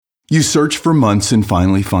You search for months and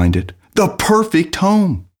finally find it. The perfect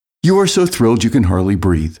home. You are so thrilled you can hardly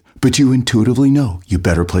breathe, but you intuitively know you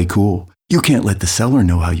better play cool. You can't let the seller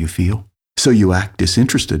know how you feel. So you act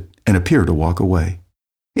disinterested and appear to walk away.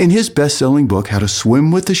 In his best-selling book, How to Swim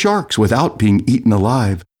with the Sharks Without Being Eaten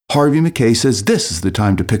Alive, Harvey Mackay says this is the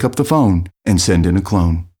time to pick up the phone and send in a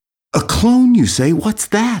clone. A clone, you say? What's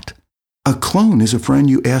that? A clone is a friend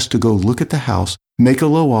you ask to go look at the house, make a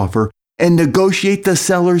low offer, and negotiate the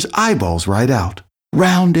seller's eyeballs right out.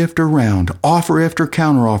 Round after round, offer after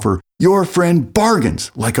counteroffer, your friend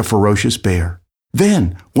bargains like a ferocious bear.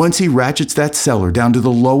 Then, once he ratchets that seller down to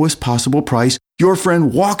the lowest possible price, your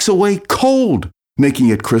friend walks away cold, making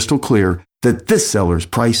it crystal clear that this seller's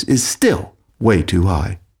price is still way too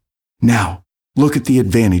high. Now, look at the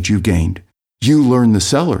advantage you gained. You learn the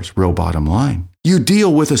seller's real bottom line. You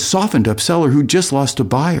deal with a softened up seller who just lost a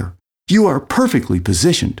buyer. You are perfectly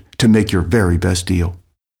positioned to make your very best deal.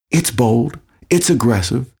 It's bold, it's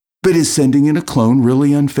aggressive, but is sending in a clone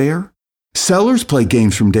really unfair? Sellers play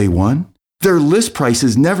games from day one. Their list price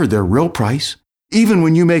is never their real price. Even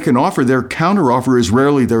when you make an offer, their counteroffer is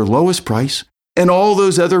rarely their lowest price. And all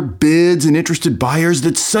those other bids and interested buyers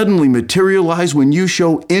that suddenly materialize when you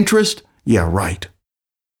show interest? Yeah, right.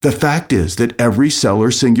 The fact is that every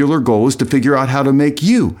seller's singular goal is to figure out how to make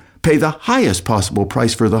you pay the highest possible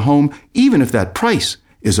price for the home, even if that price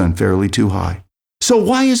is unfairly too high. So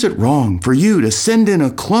why is it wrong for you to send in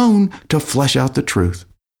a clone to flesh out the truth?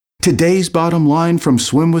 Today's bottom line from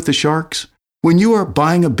Swim with the Sharks: when you are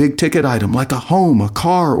buying a big-ticket item like a home, a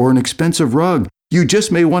car, or an expensive rug, you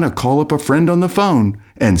just may want to call up a friend on the phone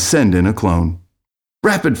and send in a clone.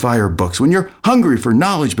 Rapid Fire Books. When you're hungry for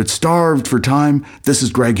knowledge but starved for time, this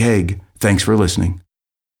is Greg Haig. Thanks for listening.